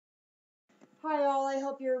Hi all, I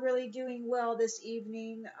hope you're really doing well this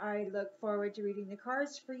evening. I look forward to reading the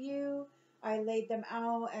cards for you. I laid them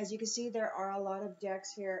out. As you can see, there are a lot of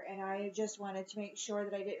decks here, and I just wanted to make sure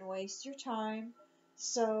that I didn't waste your time.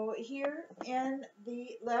 So here in the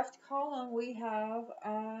left column, we have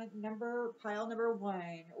pile number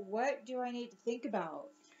 1. What do I need to think about?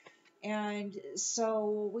 And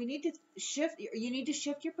so we need to you need to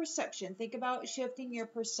shift your perception. Think about shifting your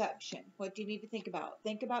perception. What do you need to think about?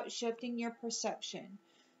 Think about shifting your perception.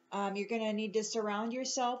 You're going to need to surround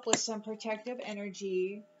yourself with some protective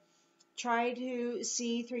energy. Try to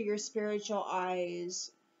see through your spiritual eyes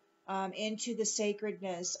into the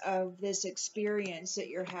sacredness of this experience that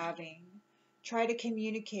you're having. Try to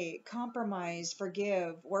communicate, compromise,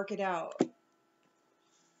 forgive, work it out.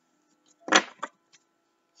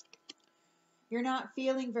 You're not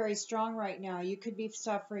feeling very strong right now. You could be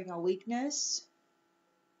suffering a weakness,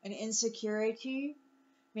 an insecurity.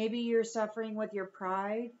 Maybe you're suffering with your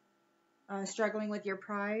pride, struggling with your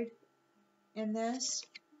pride in this.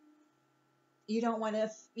 You don't want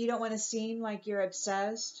to seem like you're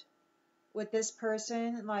obsessed with this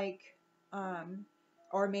person,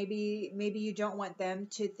 or maybe you don't want them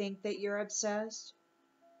to think that you're obsessed.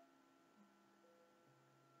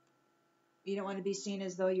 You don't want to be seen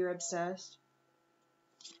as though you're obsessed.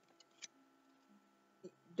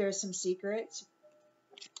 There's some secrets.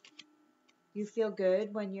 You feel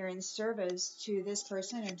good when you're in service to this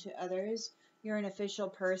person and to others. You're an official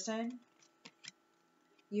person.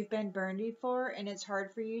 You've been burned before, and it's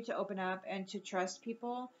hard for you to open up and to trust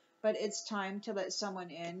people, but it's time to let someone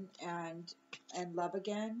in and love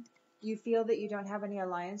again. You feel that you don't have any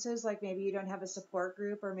alliances, like maybe you don't have a support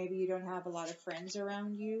group, or maybe you don't have a lot of friends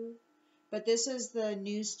around you. But this is the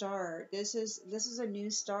new start. This is a new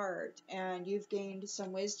start, and you've gained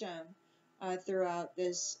some wisdom throughout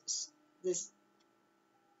this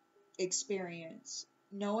experience.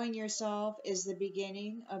 Knowing yourself is the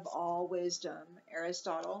beginning of all wisdom,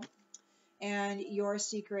 Aristotle, and your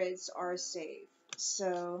secrets are safe.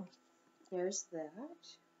 So there's that.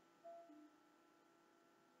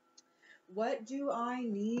 What do I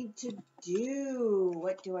need to do?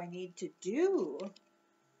 What do I need to do?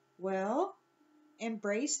 Well,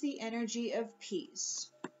 embrace the energy of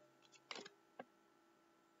peace.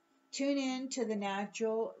 Tune in to the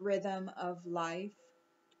natural rhythm of life.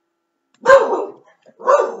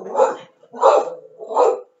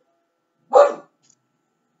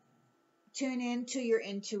 Tune in to your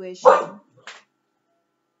intuition.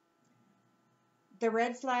 The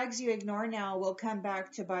red flags you ignore now will come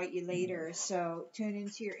back to bite you later. So tune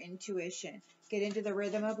into your intuition. Get into the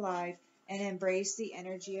rhythm of life and embrace the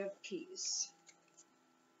energy of peace.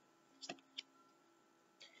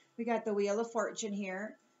 We got the Wheel of Fortune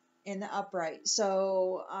here in the upright.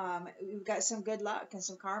 So we've got some good luck and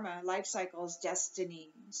some karma, life cycles,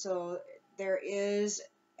 destiny. So there is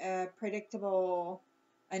an unpredictable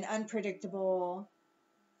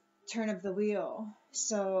turn of the wheel.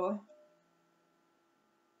 So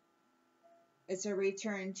it's a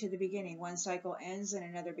return to the beginning. One cycle ends and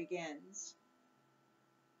another begins.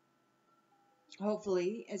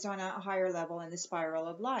 Hopefully, it's on a higher level in the spiral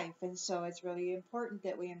of life. And so it's really important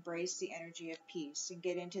that we embrace the energy of peace and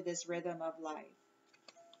get into this rhythm of life.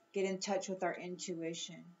 Get in touch with our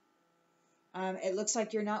intuition. It looks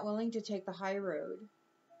like you're not willing to take the high road.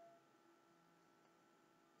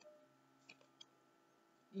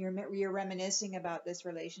 You're reminiscing about this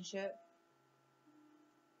relationship.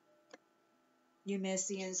 You miss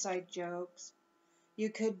the inside jokes. You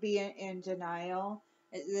could be in denial.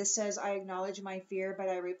 This says, I acknowledge my fear, but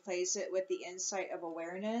I replace it with the insight of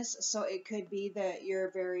awareness. So it could be that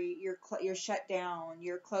you're shut down,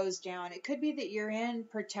 you're closed down. It could be that you're in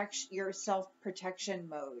your self-protection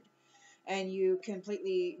mode, and you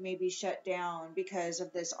completely maybe shut down because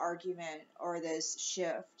of this argument or this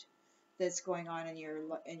shift that's going on in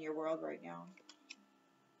your world right now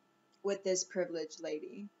with this privileged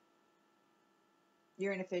lady.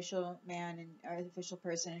 You're an official man or an official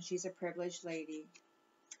person, and she's a privileged lady.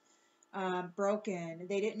 Broken.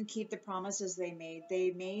 They didn't keep the promises they made.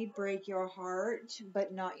 They may break your heart,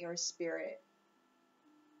 but not your spirit.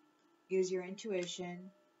 Use your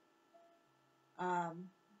intuition.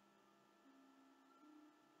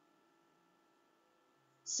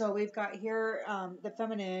 So we've got here the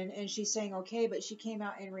feminine, and she's saying okay, but she came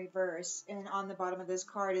out in reverse. And on the bottom of this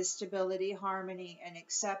card is stability, harmony, and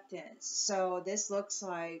acceptance. So this looks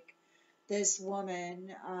like this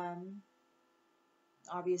woman,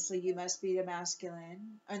 obviously you must be the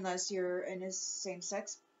masculine, unless you're in a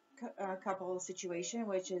same-sex couple situation,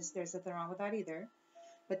 which is, there's nothing wrong with that either.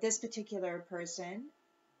 But this particular person,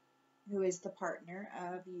 who is the partner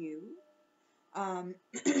of you, Um,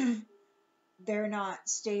 they're not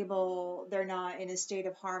stable. They're not in a state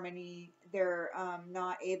of harmony. They're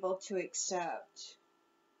not able to accept.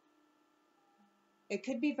 It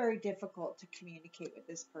could be very difficult to communicate with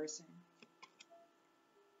this person.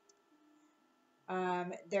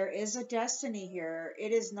 There is a destiny here.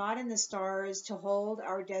 It is not in the stars to hold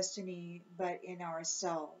our destiny, but in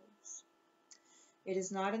ourselves. It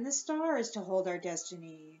is not in the stars to hold our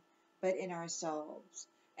destiny, but in ourselves.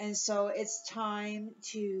 And so it's time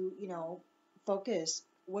to, focus.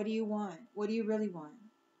 What do you want? What do you really want?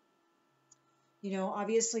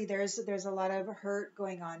 Obviously there's a lot of hurt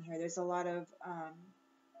going on here. There's a lot of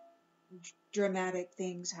dramatic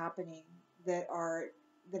things happening that are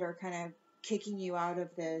kind of kicking you out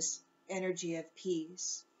of this energy of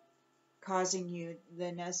peace, causing you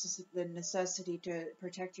the necessity to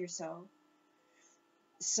protect yourself.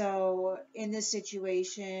 So in this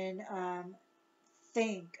situation,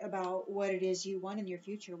 think about what it is you want in your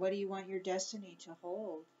future. What do you want your destiny to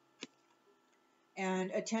hold?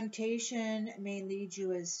 And a temptation may lead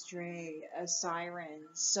you astray, a siren.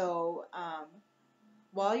 So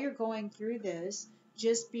while you're going through this,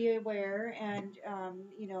 just be aware, and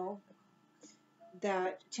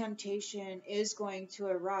that temptation is going to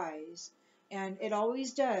arise, and it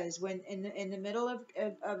always does. When in the middle of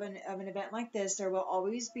an event like this, there will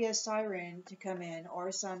always be a siren to come in,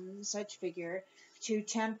 or some such figure, to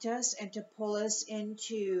tempt us and to pull us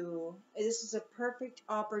into. This is a perfect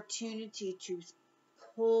opportunity to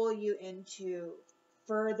pull you into,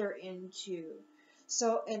 further into.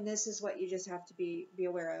 So, and this is what you just have to be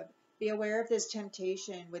aware of. Be aware of this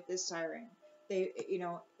temptation with this siren.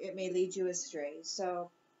 It may lead you astray.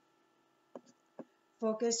 So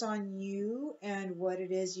focus on you and what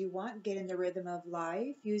it is you want. Get in the rhythm of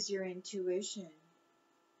life. Use your intuition.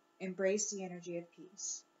 Embrace the energy of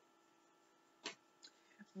peace.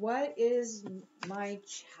 What is my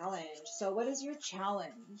challenge? So what is your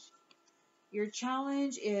challenge? Your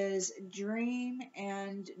challenge is dream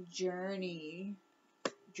and journey.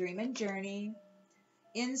 Dream and journey.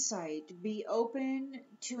 Insight. Be open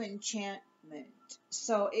to enchantment.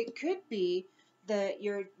 So it could be that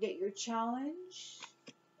your challenge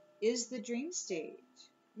is the dream state.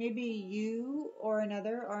 Maybe you or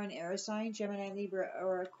another are an air sign, Gemini, Libra,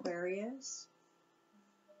 or Aquarius.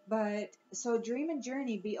 But so dream and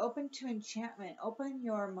journey, be open to enchantment, open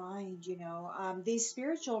your mind, these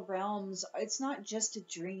spiritual realms, it's not just a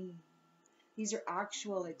dream. These are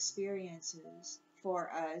actual experiences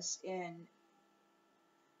for us in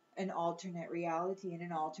an alternate reality, in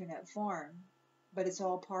an alternate form, but it's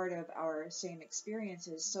all part of our same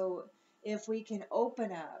experiences. So if we can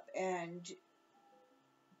open up and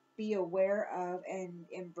be aware of and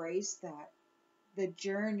embrace that, the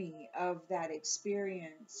journey of that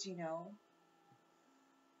experience,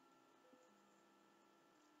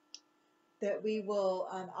 that we will,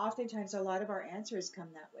 oftentimes a lot of our answers come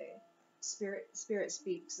that way. Spirit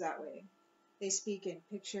speaks that way. They speak in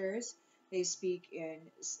pictures, they speak in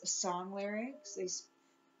song lyrics,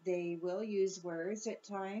 they will use words at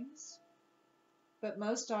times, but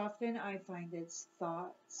most often I find it's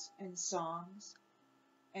thoughts and songs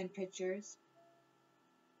and pictures.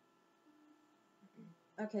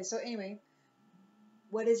 Okay, so anyway,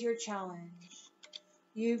 what is your challenge?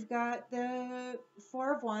 You've got the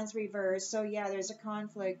Four of Wands reversed, so yeah, there's a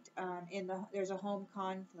conflict there's a home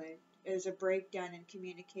conflict. There's a breakdown in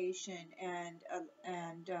communication and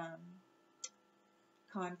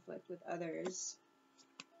conflict with others.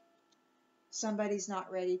 Somebody's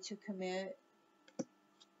not ready to commit.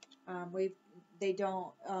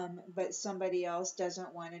 But somebody else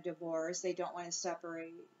doesn't want a divorce. They don't want to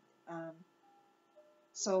separate.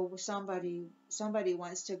 So somebody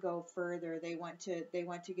wants to go further. They want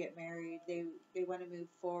to get married. They want to move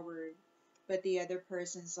forward, but the other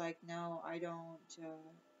person's like, no, I don't.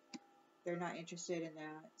 They're not interested in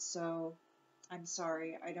that. So I'm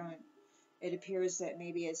sorry, I don't. It appears that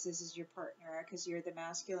maybe this is your partner because you're the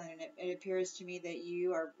masculine, and it appears to me that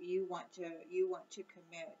you want to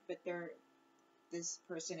commit, but this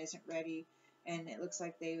person isn't ready, and it looks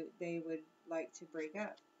like they would like to break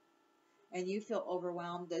up. And you feel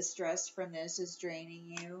overwhelmed. The stress from this is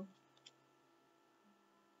draining you.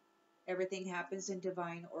 Everything happens in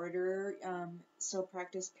divine order, so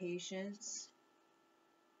practice patience.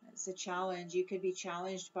 That's a challenge. You could be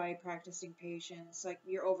challenged by practicing patience. Like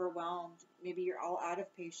you're overwhelmed. Maybe you're all out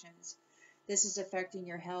of patience. This is affecting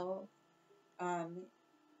your health in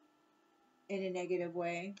a negative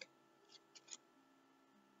way.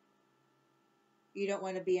 You don't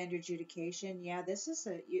want to be under adjudication. Yeah,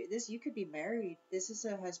 you could be married. This is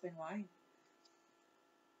a husband-wife.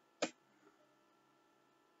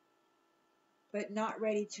 but not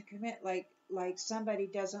ready to commit. Like somebody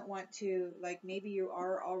doesn't want to, like maybe you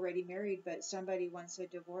are already married, but somebody wants a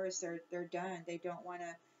divorce. They're done. They don't want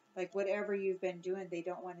to, like whatever you've been doing, they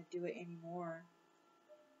don't want to do it anymore.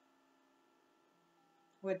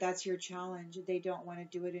 What that's your challenge. They don't want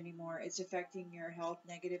to do it anymore. It's affecting your health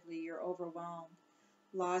negatively. You're overwhelmed,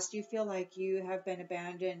 lost. You feel like you have been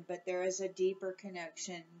abandoned, but there is a deeper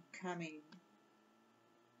connection coming.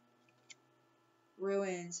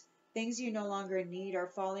 Ruins. Things you no longer need are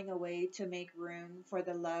falling away to make room for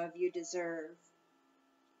the love you deserve.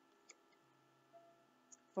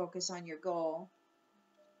 Focus on your goal.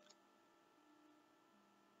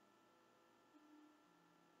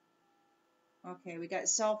 Okay, we got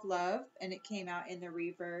self-love, and it came out in the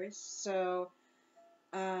reverse. So,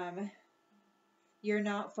 you're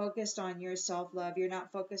not focused on your self-love. You're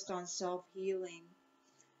not focused on self-healing.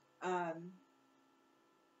 Um,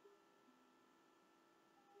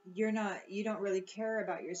 you don't really care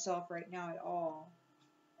about yourself right now at all.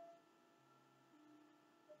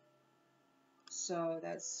 So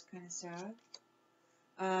that's kind of sad.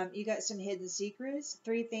 You got some hidden secrets.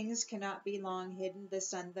 3 things cannot be long hidden: the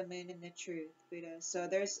sun, the moon, and the truth. Buddha. So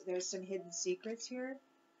there's some hidden secrets here.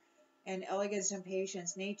 And elegance and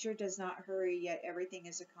patience. Nature does not hurry, yet everything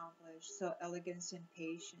is accomplished. So elegance and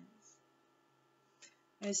patience.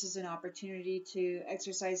 This is an opportunity to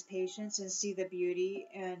exercise patience and see the beauty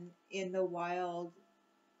and in the wild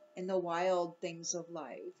things of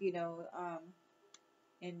life. In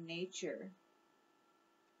nature,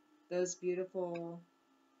 those beautiful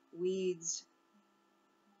weeds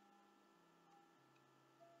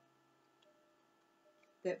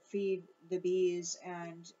that feed the bees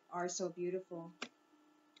and are so beautiful.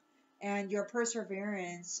 And your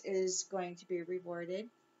perseverance is going to be rewarded.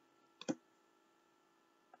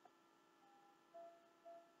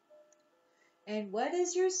 And what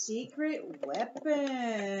is your secret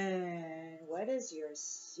weapon? What is your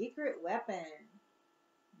secret weapon?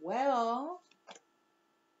 Well,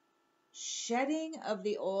 shedding of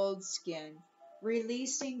the old skin,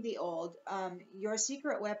 releasing the old. Your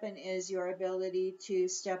secret weapon is your ability to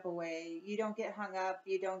step away. You don't get hung up.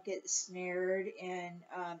 You don't get snared in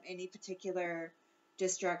any particular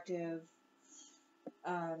destructive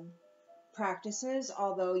practices,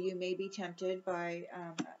 although you may be tempted by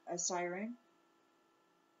a siren.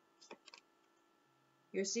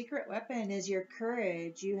 Your secret weapon is your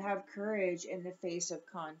courage. You have courage in the face of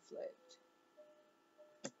conflict.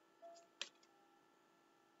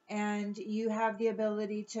 And you have the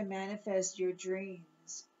ability to manifest your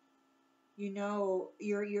dreams. You know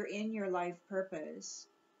you're in your life purpose.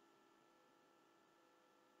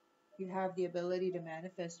 You have the ability to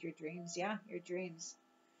manifest your dreams. Yeah, your dreams.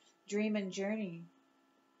 Dream and journey.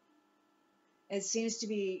 It seems to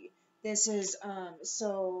be, this is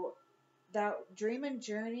so that dream and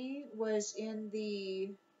journey was in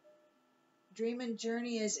the dream and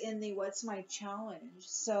journey is in the what's my challenge.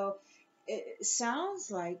 So it sounds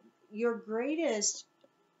like your greatest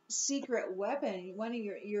secret weapon, one of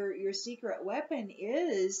your secret weapon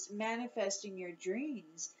is manifesting your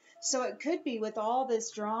dreams. So it could be with all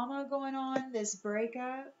this drama going on, this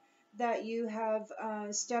breakup, that you have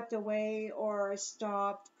stepped away or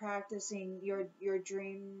stopped practicing your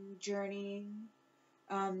dream journey.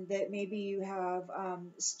 That maybe you have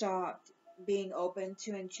stopped being open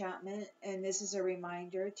to enchantment, and this is a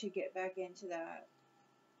reminder to get back into that.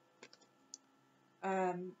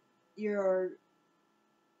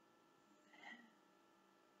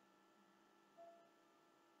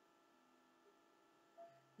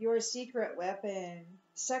 Your secret weapon,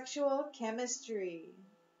 sexual chemistry,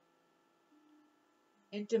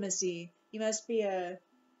 intimacy. You must be a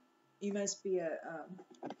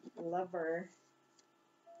lover.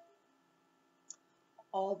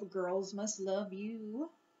 All the girls must love you.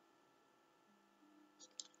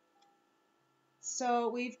 So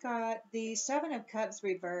we've got the 7 of Cups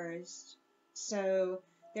reversed. So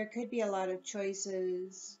there could be a lot of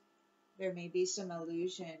choices. There may be some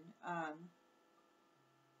illusion.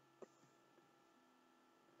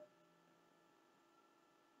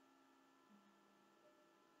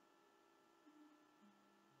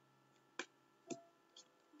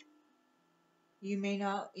 You may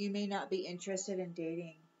not be interested in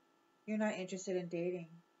dating. You're not interested in dating.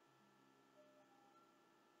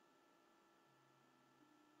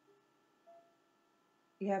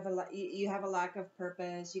 You have a lack of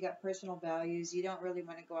purpose. You got personal values. You don't really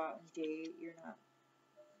want to go out and date. You're not.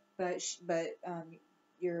 But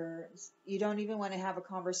you don't even want to have a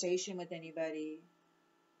conversation with anybody.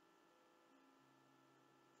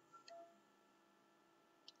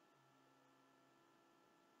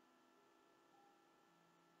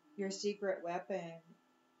 Your secret weapon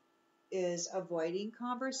is avoiding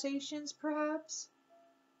conversations, perhaps?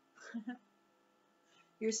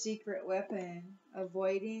 Your secret weapon,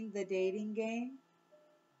 avoiding the dating game?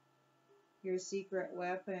 Your secret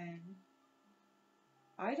weapon.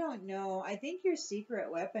 I don't know. I think your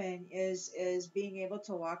secret weapon is being able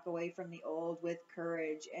to walk away from the old with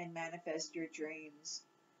courage and manifest your dreams.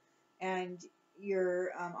 And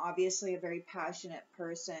you're obviously a very passionate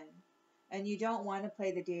person. And you don't want to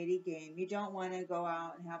play the dating game. You don't want to go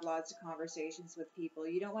out and have lots of conversations with people.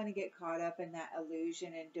 You don't want to get caught up in that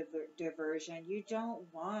illusion and diversion. You don't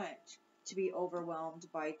want to be overwhelmed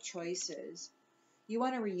by choices. You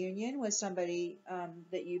want a reunion with somebody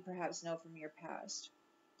that you perhaps know from your past.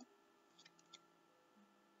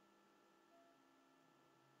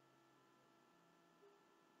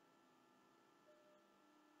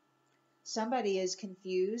 Somebody is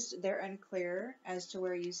confused. They're unclear as to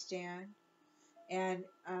where you stand. And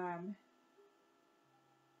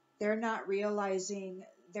they're not realizing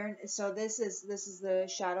so this is the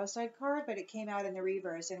shadow side card, but it came out in the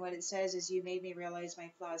reverse, and what it says is you made me realize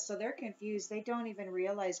my flaws. So they're confused. They don't even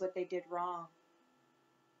realize what they did wrong.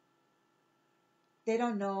 They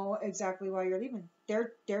don't know exactly why you're leaving.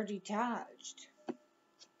 They're detached.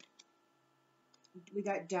 We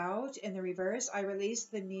got doubt in the reverse. I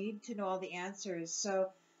released the need to know all the answers. So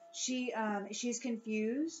she's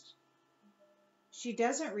confused. She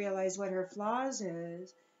doesn't realize what her flaws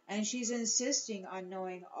is, and she's insisting on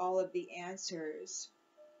knowing all of the answers.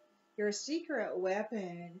 Your secret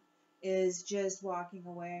weapon is just walking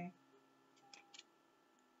away.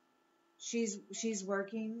 She's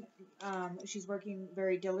working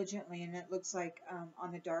very diligently, and it looks like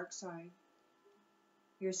on the dark side.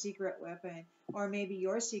 Your secret weapon, or maybe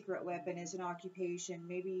your secret weapon is an occupation.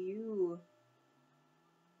 Maybe you.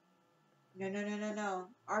 No.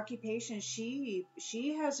 Occupation. She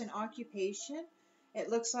has an occupation. It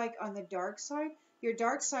looks like on the dark side. Your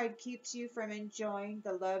dark side keeps you from enjoying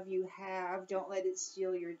the love you have. Don't let it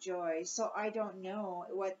steal your joy. So I don't know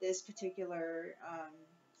what this particular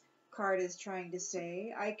card is trying to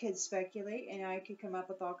say. I could speculate and I could come up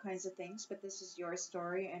with all kinds of things, but this is your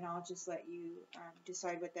story, and I'll just let you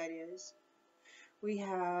decide what that is. We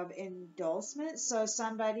have endorsement. So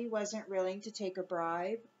somebody wasn't willing to take a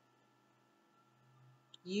bribe.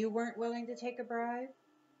 You weren't willing to take a bribe,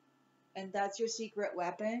 and that's your secret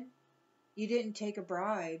weapon. You didn't take a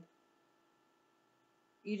bribe.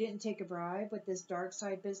 You didn't take a bribe with this dark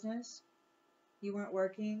side business. You weren't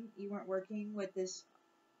working. You weren't working with this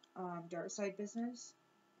dark side business.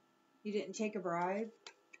 You didn't take a bribe.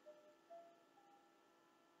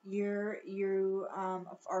 You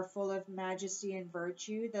are full of majesty and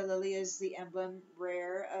virtue. The lily is the emblem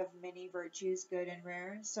rare of many virtues, good and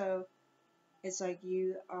rare. So it's like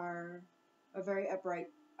you are a very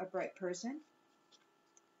upright person.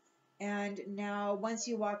 And now, once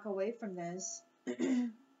you walk away from this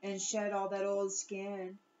and shed all that old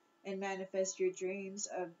skin and manifest your dreams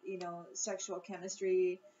of, sexual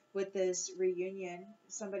chemistry with this reunion,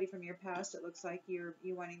 somebody from your past, it looks like you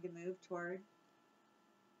wanting to move toward.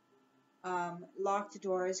 Locked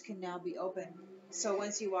doors can now be open. So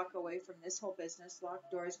once you walk away from this whole business,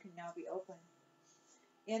 locked doors can now be open.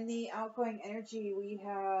 In the outgoing energy, we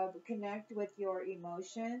have connect with your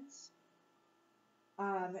emotions.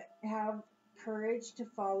 Have courage to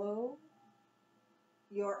follow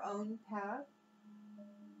your own path.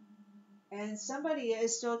 And somebody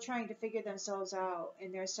is still trying to figure themselves out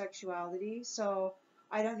in their sexuality. So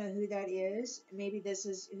I don't know who that is. Maybe this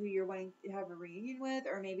is who you're wanting to have a reunion with,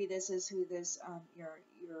 or maybe this is who this your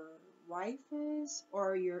wife is,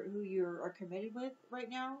 or who you are committed with right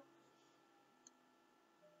now.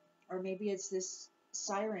 Or maybe it's this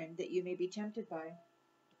siren that you may be tempted by.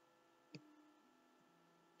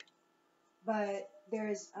 But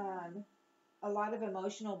there's a lot of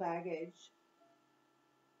emotional baggage.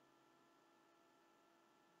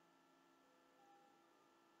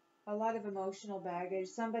 A lot of emotional baggage.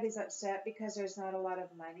 Somebody's upset because there's not a lot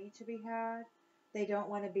of money to be had. They don't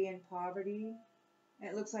want to be in poverty.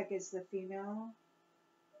 It looks like it's the female.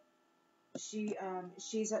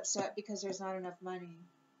 She's upset because there's not enough money.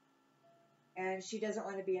 And she doesn't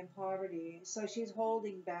want to be in poverty. So she's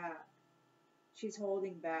holding back. She's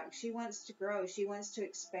holding back. She wants to grow. She wants to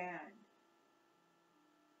expand.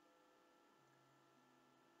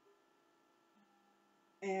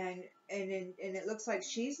 And it looks like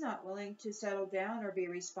she's not willing to settle down or be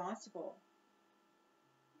responsible.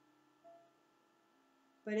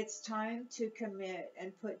 But it's time to commit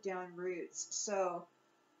and put down roots. So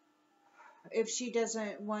if she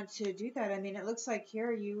doesn't want to do that, I mean, it looks like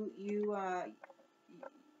here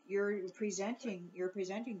you're presenting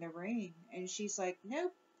the ring, and she's like,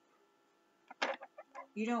 nope,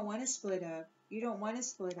 you don't want to split up. You don't want to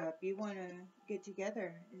split up. You want to get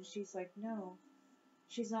together. And she's like, no.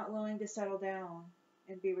 She's not willing to settle down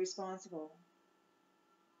and be responsible.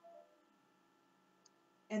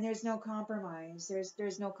 And there's no compromise.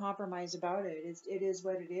 There's no compromise about it. It is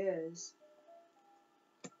what it is.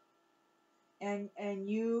 And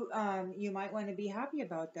you might want to be happy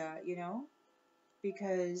about that,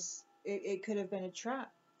 because it could have been a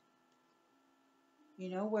trap,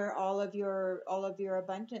 where all of your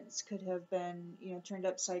abundance could have been, turned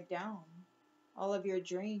upside down. All of your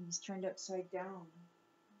dreams turned upside down.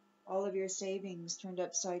 All of your savings turned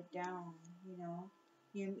upside down.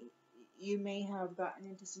 You you may have gotten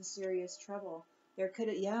into some serious trouble. There could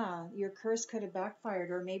have, yeah, your curse could have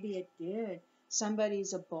backfired, or maybe it did.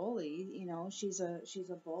 Somebody's a bully, she's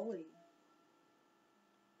a bully,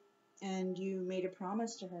 and you made a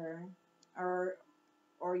promise to her, or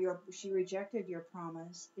she rejected your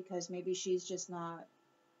promise because maybe she's just not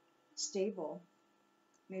stable.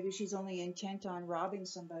 Maybe she's only intent on robbing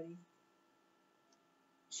somebody.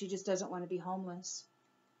 She just doesn't want to be homeless.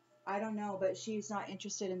 I don't know, but she's not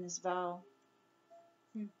interested in this vow.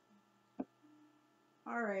 Hmm.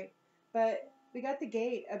 All right. But we got the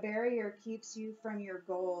gate. A barrier keeps you from your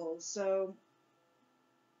goals. So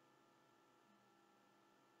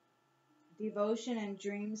devotion and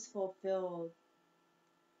dreams fulfilled.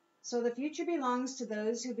 So the future belongs to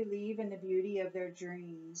those who believe in the beauty of their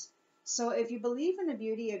dreams. So if you believe in the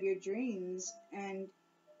beauty of your dreams, and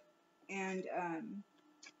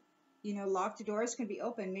locked doors can be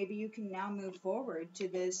opened, maybe you can now move forward to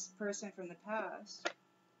this person from the past.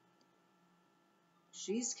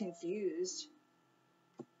 She's confused.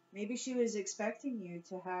 Maybe she was expecting you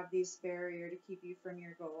to have this barrier to keep you from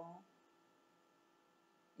your goal.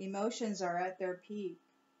 Emotions are at their peak.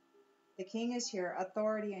 The king is here,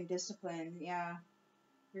 authority and discipline. Yeah,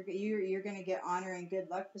 you're going to get honor and good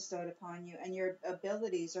luck bestowed upon you, and your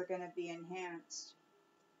abilities are going to be enhanced.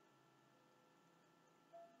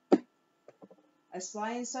 A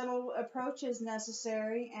sly and subtle approach is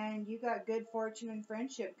necessary, and you got good fortune and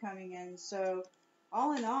friendship coming in. So,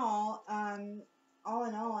 all in all,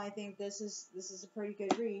 I think this is a pretty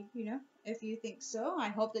good read. If you think so, I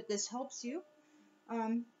hope that this helps you.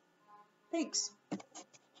 Thanks.